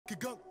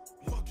gegangen.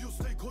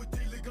 Wagyu-Steak heute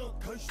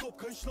elegant. Kein Stopp,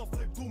 kein Schlaf,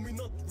 bleib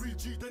dominant. Real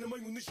G, deine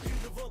Meinung nicht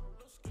relevant.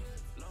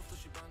 Lauf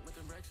durch die Bank mit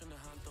den Racks in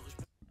der Hand, doch ich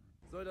bin...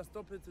 Soll das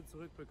Doppelte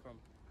zurückbekommen.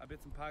 Hab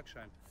jetzt einen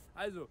Parkschein.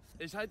 Also,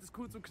 ich halte es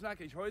kurz und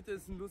knackig. Heute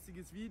ist ein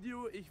lustiges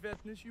Video. Ich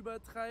werde nicht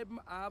übertreiben,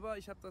 aber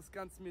ich habe das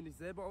Ganze mir nicht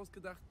selber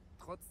ausgedacht.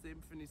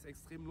 Trotzdem finde ich es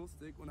extrem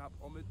lustig und habe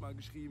OMED mal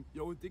geschrieben: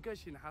 Yo,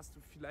 Dickerchen, hast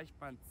du vielleicht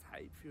mal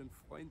Zeit für einen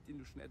Freund, den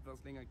du schon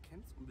etwas länger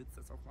kennst und willst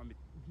das auch mal mit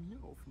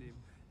mir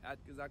aufnehmen? Er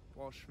hat gesagt,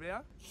 boah,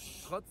 schwer.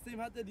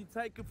 Trotzdem hat er die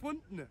Zeit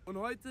gefunden. Und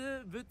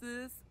heute wird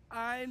es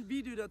ein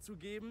Video dazu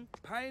geben.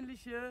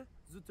 Peinliche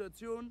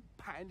Situationen,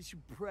 peinliche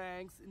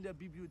Pranks in der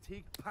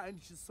Bibliothek,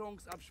 peinliche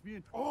Songs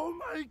abspielen. Oh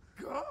mein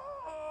Gott!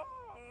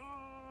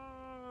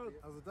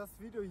 Also das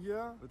Video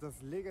hier wird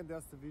das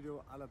legendärste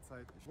Video aller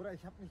Zeiten. Bruder,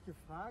 ich habe mich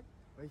gefragt,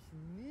 weil ich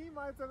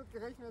niemals damit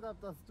gerechnet habe,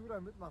 dass du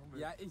da mitmachen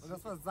willst. Ja, und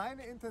das war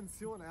seine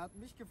Intention. Er hat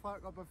mich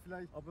gefragt, ob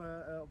wir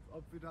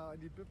da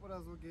in die Bib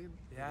oder so gehen.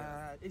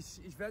 Ja,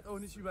 ich werde auch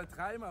nicht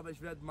übertreiben, aber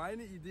ich werde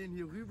meine Ideen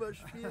hier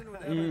rüberspielen und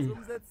er wird es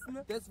umsetzen.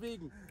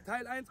 Deswegen,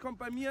 Teil 1 kommt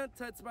bei mir,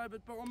 Teil 2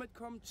 wird bei OMED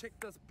kommen.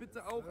 Checkt das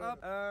bitte auch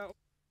ab.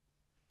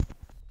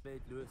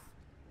 Welt löst.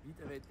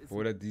 Welt ist...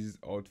 Oder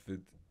dieses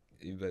Outfit,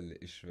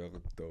 ich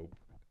schwöre, dope.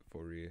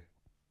 For real.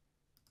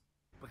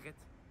 Brett.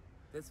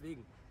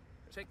 Deswegen,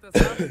 checkt das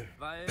ab,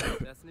 weil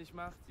wer es nicht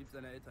macht, sieht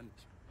seine Eltern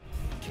nicht.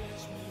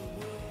 Excuse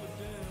me.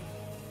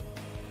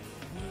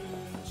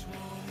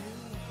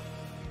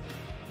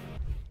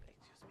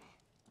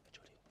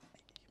 Entschuldigung,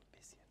 eigentlich ein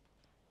bisschen.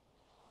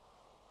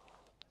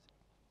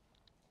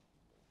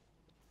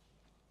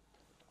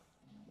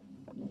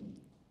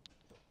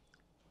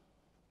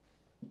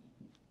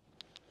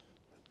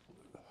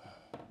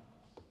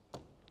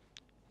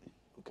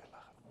 Okay,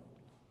 machen.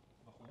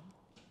 Warum?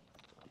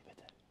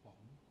 Bitte.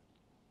 Warum?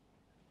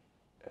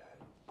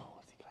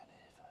 Brauchen Sie keine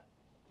Hilfe?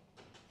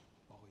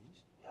 Brauche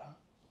ich? Ja?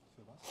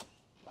 Für was?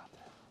 Mathe.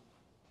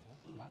 Ja?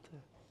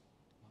 Mathe?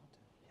 Mathe?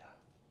 Ja.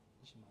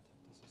 Nicht Mathe,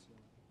 das ist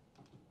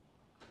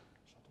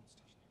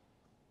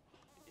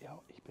Schattungstechnik.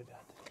 Ja, ich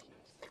bewerte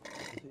Teams.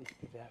 Also ich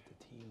bewerte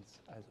Teams.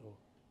 Also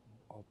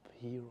ob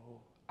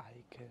Hero,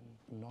 Icon,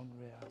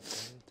 Non-Rare,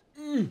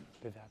 Gold.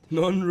 Bewerte ich.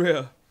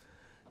 Non-Rare.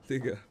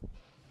 Digga.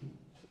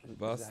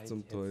 Was Seit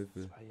zum jetzt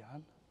Teufel? 2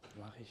 Jahren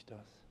mache ich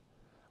das.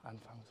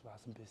 Anfangs war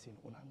es ein bisschen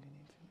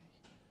unangenehm für mich.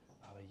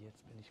 Aber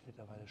jetzt bin ich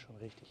mittlerweile schon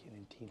richtig in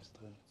den Teams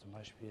drin. Zum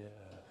Beispiel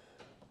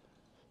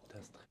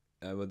das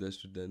Aber der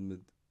Student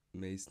mit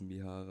Mason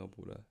Mihara,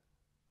 Bruder.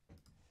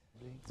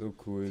 Dribbling. So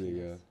cool,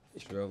 Digga.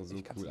 Ich schwöre, so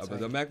ich kann's cool. dir Aber da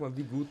zeigen. merkt man,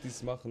 wie gut die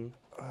es machen,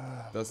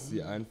 dass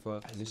sie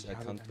einfach Also nicht ich habe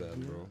erkannt dann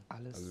werden, hier Bro.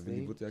 alles Also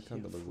Willy wurde safe,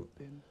 erkannt, hier aber gut. Foot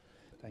bin,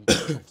 dann gehe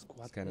ich auf Squad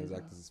Dass keiner Builder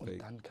sagt, das ist und fake.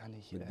 dann kann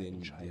ich Mit denen, die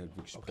entscheiden. halt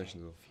wirklich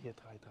sprechen, so.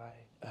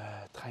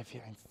 4-3-3,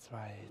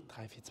 3-4-1-2,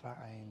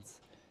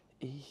 3-4-2-1.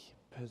 Ich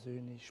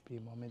persönlich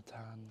spiele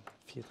momentan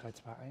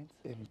 4-3-2-1.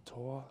 Im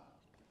Tor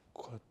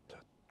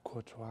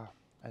Courtois.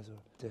 Also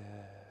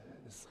der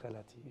ist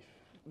relativ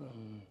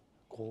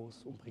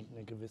groß und bringt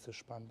eine gewisse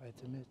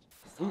Spannweite mit.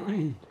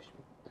 Sorry,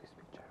 do you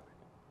speak German?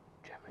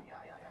 German, ja.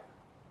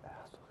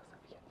 Hast du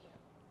reserviert hier?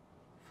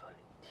 Für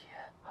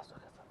hier? Hast du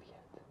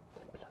reserviert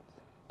den Platz?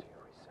 Do you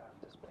reserve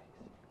this place?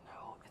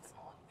 No, it's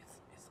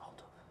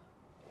out of.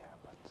 Yeah,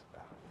 but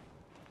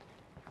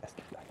es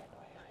gibt eine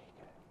neue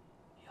Regel.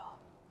 Ja.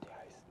 Die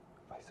heißt,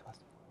 weißt du was?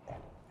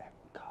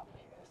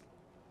 MMKP ist.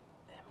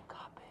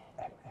 MKP?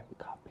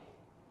 MMKP.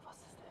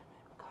 Was ist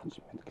MMKP?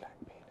 Menschen mit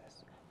kleinem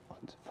Penis.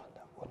 Und von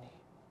der Uni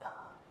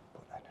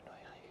wurde eine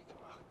neue Regel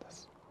gemacht,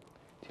 dass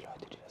die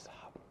Leute, die das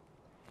haben,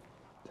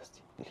 dass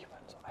die lieber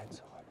in so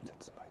Einzelräumen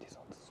sitzen, weil die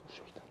sonst so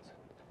schüchtern sind.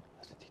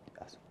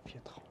 Also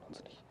wir trauen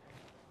uns nicht,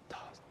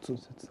 da zu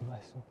sitzen,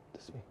 weißt du?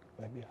 Deswegen,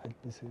 weil wir halt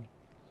ein bisschen...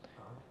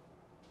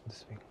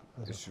 Deswegen,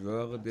 also Ich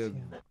schwöre dir,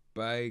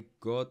 bei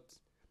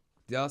Gott,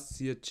 das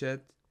hier,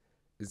 Chat,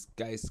 ist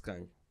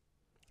geistkrank.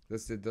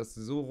 Dass der das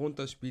so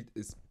runterspielt,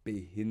 ist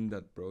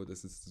behindert, Bro.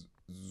 Das ist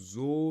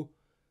so...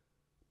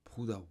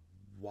 Bruder,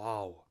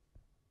 wow.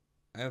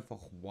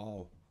 Einfach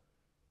wow.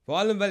 Vor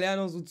allem, weil er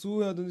noch so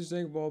zuhört und ich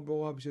denke, boah,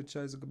 Bro, habe ich jetzt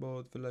Scheiße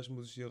gebaut. Vielleicht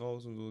muss ich hier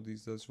raus und so,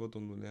 dies, das. Ich wollte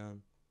doch nur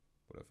lernen.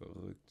 Oder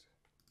verrückt.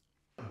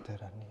 Und der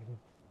daneben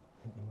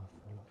sind immer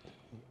für Leute,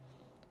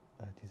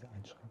 die diese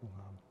Einschränkung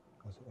haben,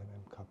 also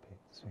MMKP.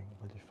 Deswegen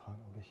wollte ich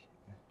fragen,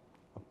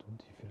 ob du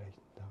die vielleicht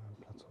da einen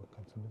Platz holen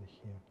kannst, damit ich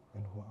hier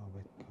in Ruhe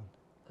arbeiten kann.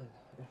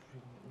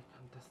 Ich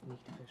kann das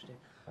nicht verstehen.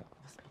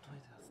 Was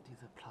bedeutet das,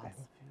 dieser Platz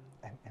für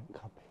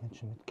MMKP,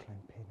 Menschen mit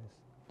kleinem Penis.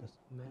 Das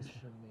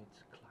Menschen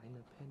mit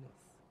kleinem Penis?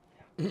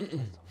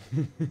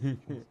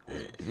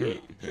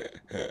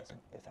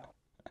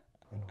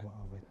 in Ruhe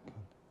arbeiten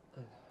kann.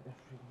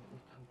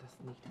 Ich kann das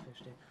nicht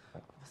verstehen.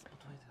 Was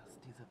bedeutet das,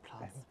 dieser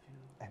Platz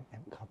für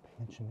MMKP,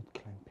 Menschen mit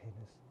kleinem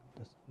Penis.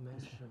 Das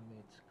Menschen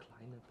mit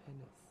kleinem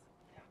Penis?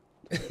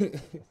 Das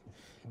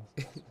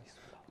ist nicht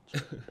so laut.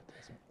 Das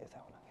ist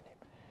sehr unangenehm.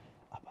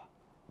 Aber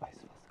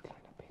weißt du, was ein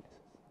kleiner Penis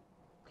ist?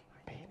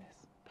 Penis.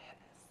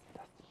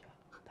 Das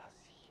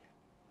hier.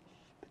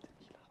 Bitte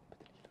nicht lachen.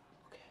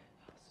 Okay.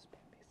 Das ist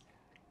ein bisschen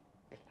klein.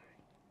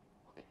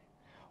 Okay.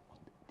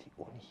 Und die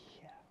Uni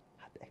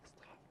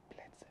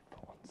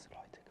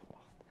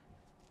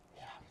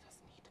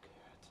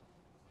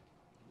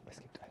Es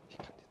gibt einen, ich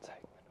kann dir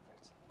zeigen, wenn du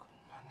willst.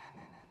 Nein.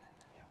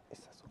 Ja,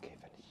 ist das okay,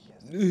 wenn ich hier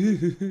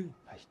sitze?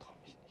 Weil ich traue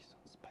mich nicht,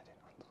 sonst bei den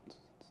anderen zu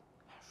sitzen.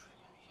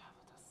 Entschuldigung, ja,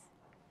 aber das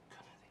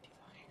können Sie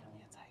diese Regeln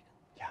mir zeigen?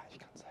 Ja, ich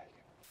kann zeigen.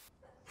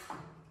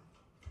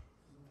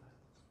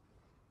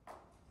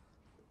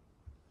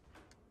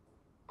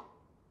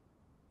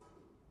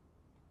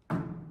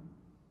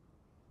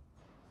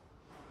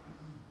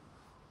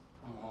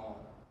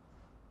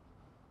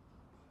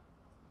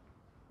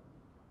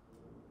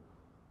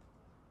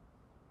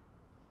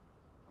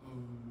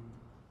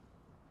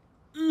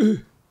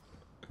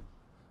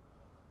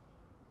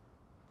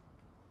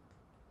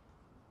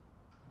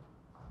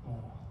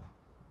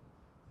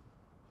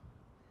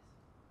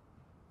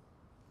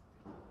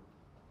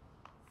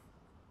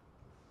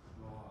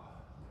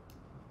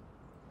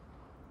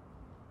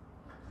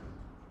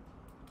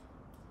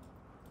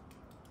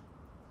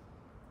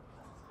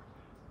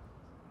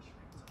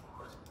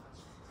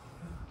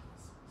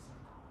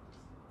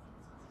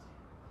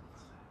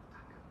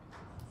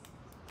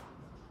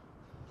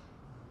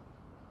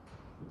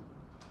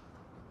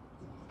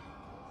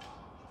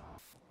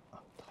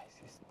 Am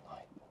 30.09.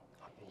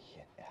 haben wir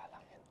hier in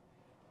Erlangen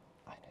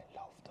einen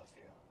Lauf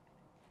dafür.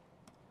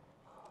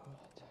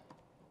 Warte.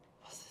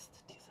 Was ist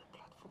diese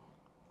Plattform?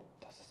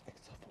 Das ist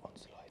extra für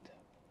uns Leute.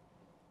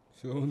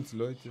 Für uns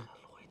Leute.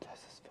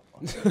 Das ist für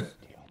uns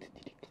die Leute,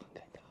 die die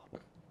Krankheit haben.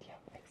 Die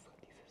haben extra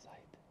diese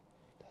Seite.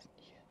 Das sind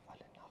hier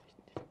alle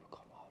Nachrichten, die wir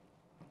bekommen haben.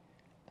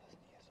 Das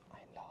sind hier so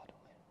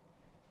Einladungen.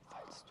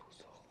 Falls du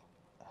so,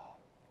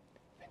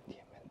 wenn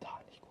dir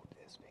mental nicht gut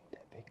ist, wegen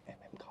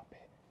MMKP,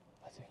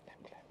 also wegen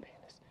deinem kleinen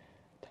Penis,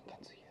 dann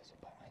kannst du hier so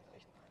bei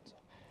Einrichten so.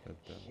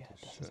 Hier,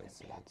 das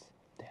ist ein Platz,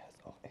 der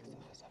ist auch extra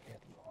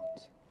reserviert für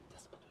uns.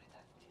 Das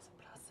bedeutet, dieser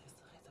Platz ist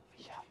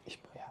reserviert? Ja,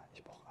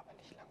 ich brauche aber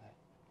nicht lange.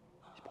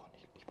 Ich brauche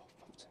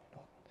 15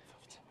 Minuten.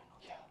 15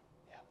 Minuten?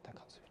 Ja, dann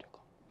kannst du wieder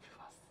kommen. Für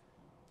was?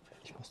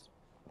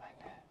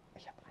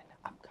 Ich habe eine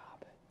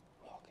Abgabe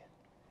morgen.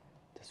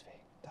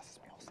 Deswegen, das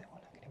ist mir auch sehr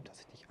unangenehm, dass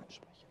ich dich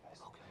anspreche,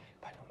 weißt du? Okay.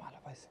 Weil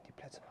normalerweise sind die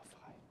Plätze immer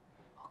frei.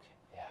 Okay.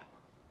 Ja.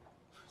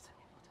 15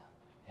 Minuten?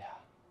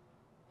 Ja.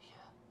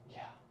 Hier?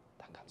 Ja,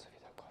 dann kannst du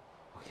wieder kommen.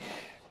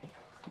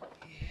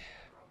 Okay.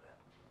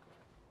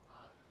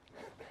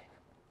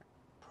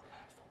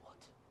 Problem for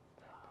what?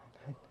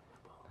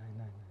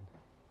 Nein.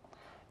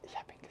 Ich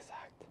habe ihm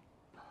gesagt,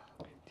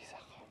 dieser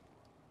Raum.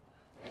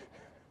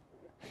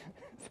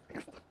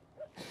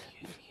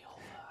 Ich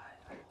hoffe,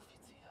 ein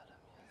Offizier oder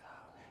mir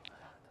sagen,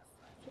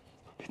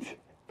 bitte,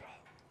 Bro.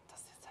 Das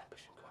ist jetzt ein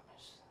bisschen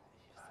komisch.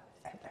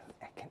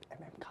 Er kennt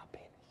MMKP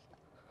nicht.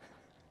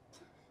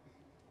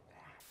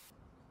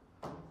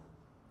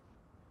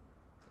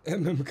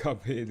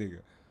 MMKP,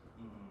 Digga.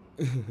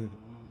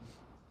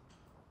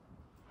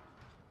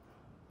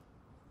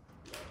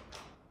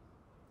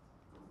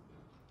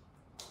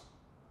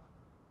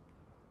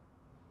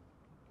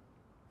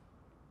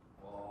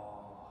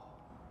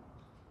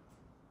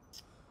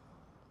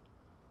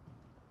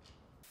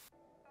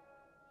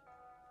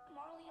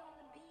 Marley on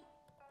the beat.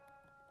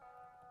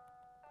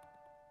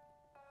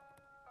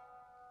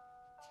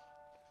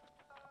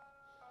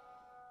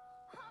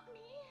 Hump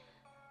me,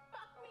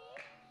 fuck me,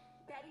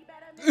 daddy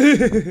better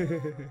make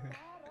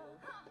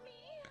hump me,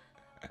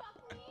 fuck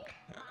me,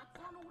 my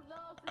tunnel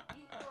love to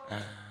deep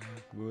throat.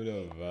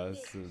 Bruder,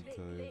 was zum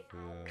Teufel, ja.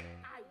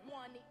 I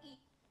wanna eat.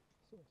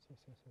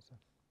 So.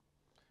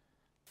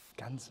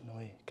 Ganz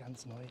neu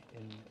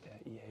in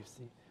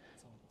EAFC.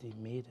 Die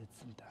Mädels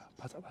sind da.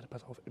 Pass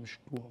auf, im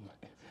Sturm.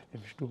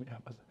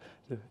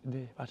 Ja,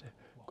 nee, warte.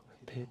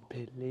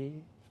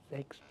 Pelé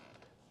 6,4.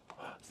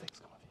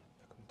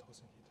 Da kommt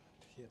 1000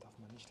 Liter. Hier darf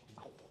man nicht lesen.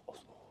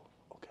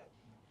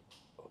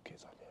 Okay,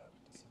 sagen wir.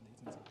 Das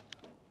lesen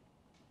Sie.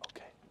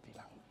 Okay,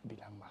 wie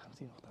lang machen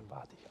Sie noch? Dann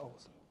warte ich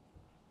außen.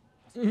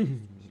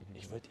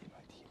 Ich würde Ihnen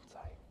mal Team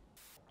zeigen.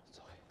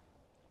 Sorry,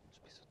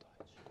 sprichst du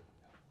Deutsch?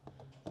 Ja.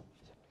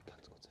 Ich habe eine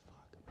ganz kurze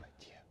Frage. Bei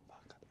dir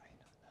war gerade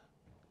einer, ne?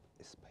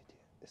 Ist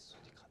zu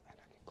dir gerade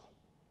einer gekommen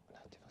und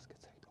hat dir was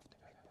gezeigt auf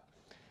dem Weg?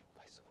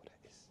 Weißt du, wo der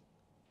ist?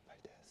 Weil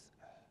der ist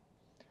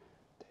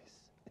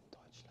in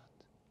Deutschland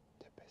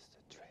der beste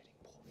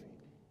Trading-Profi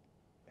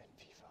in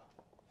FIFA.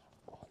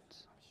 Und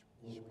ich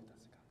spiele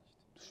das gar nicht.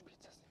 Du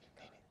spielst das nicht?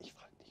 Nee, ich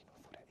frage dich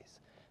nur, wo der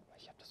ist, weil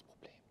ich habe das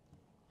Problem.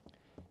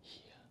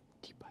 Hier,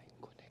 die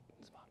beiden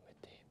connecten zwar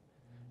mit dem,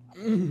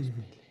 aber ich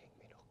muss Pelé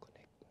irgendwie noch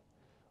connecten.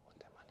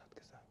 Und der Mann hat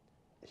gesagt,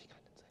 ich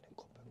kann in seine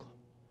Gruppe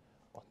kommen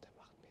und der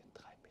macht mir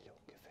 3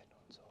 Millionen Gewinn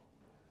und so.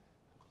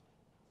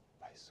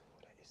 Weißt du, wo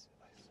der ist?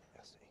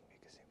 Hast du irgendwie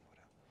gesehen, wo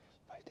der?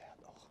 Weil der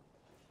hat auch,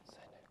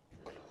 seine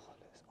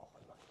Klorolle ist auch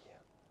immer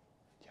hier.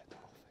 Die hat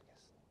er auch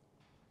vergessen.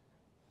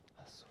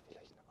 Hast du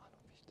vielleicht eine Ahnung,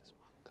 wie ich das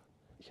machen kann?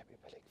 Ich habe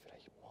überlegt,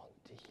 vielleicht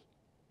Monty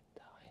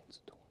da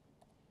reinzutun.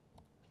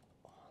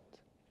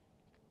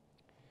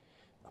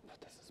 Aber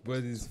das ist.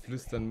 Bruder, dieses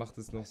Flüstern macht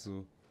es noch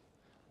so.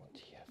 Und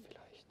hier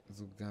vielleicht.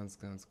 So ganz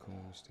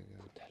komisch, Digga.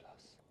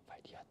 Butellas,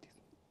 weil die hat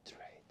diesen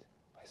Trade,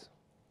 weißt du,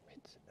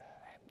 mit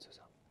Ham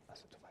zusammen.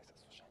 Also du weißt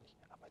das wahrscheinlich,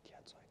 aber die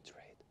hat so einen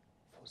Trade,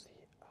 wo sie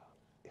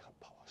ihre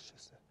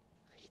Powerschüsse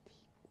richtig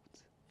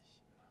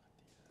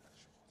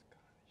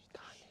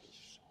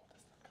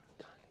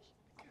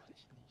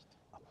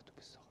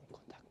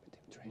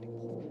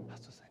Training.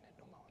 Hast du seine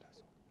Nummer oder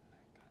so?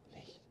 Nein, gar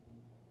nicht.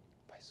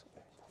 Weißt du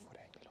irgendwo, wo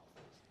der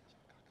hingelaufen ist? Ich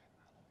habe gar keine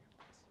Ahnung.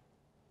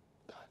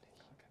 Gar nicht.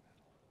 Gar keine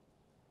Ahnung.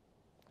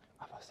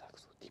 Aber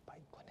sagst du, die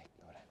beiden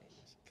connecten oder nicht?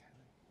 Ich kenne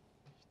ihn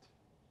nicht.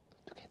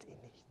 Du kennst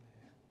ihn nicht?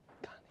 Nee.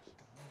 Gar nicht?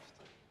 Gar nicht.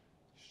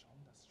 Ich schaue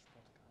das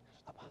Sport gar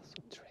nicht. Aber hast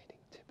du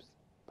Trading-Tipps,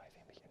 bei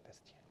wem ich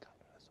investieren kann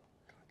oder so?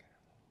 Gar keine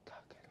Ahnung.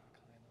 Gar keine? Gar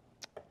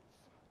keine.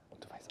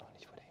 Und du weißt auch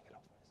nicht, wo der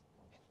hingelaufen ist?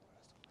 Hinten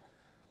oder so?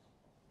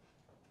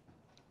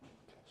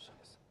 Okay,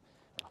 scheiße.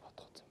 Aber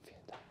trotzdem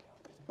vielen Dank, ja.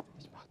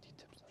 Ich mach die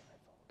Tipps dann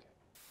einfach, okay?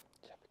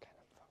 Ich habe keinen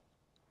Empfang.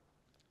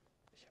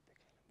 Ich habe hier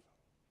keinen Empfang.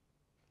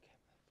 Kein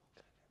Empfang?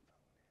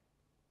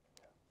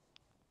 Kein Empfang,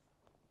 nee.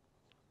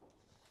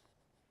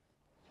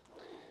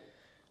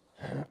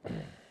 Ja.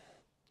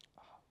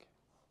 Ah, okay.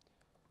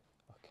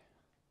 Okay.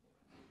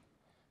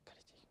 Kann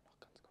ich dich noch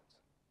ganz kurz?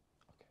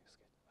 Okay, es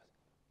geht. Was?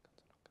 Kannst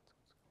du noch ganz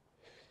kurz?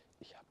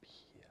 Ich habe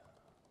hier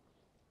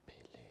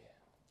Pelé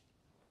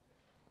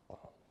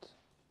und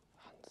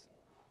Hansen.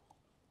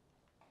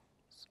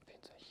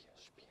 Wen soll ich hier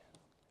spielen?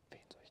 Wen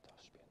soll ich da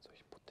spielen? Soll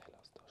ich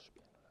Putellas da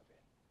spielen oder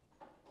wen?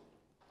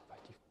 Weil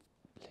die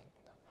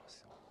blinken dann was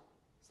so.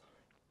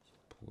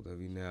 Bruder,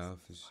 wie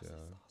nervig,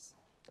 ja. Das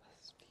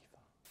ist FIFA.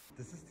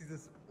 Das ist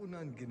dieses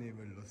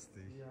unangenehme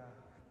lustig. Ja.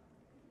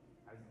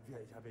 Also, ja,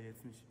 ich habe ja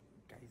jetzt nicht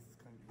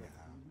geisteskrank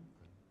übertrieben.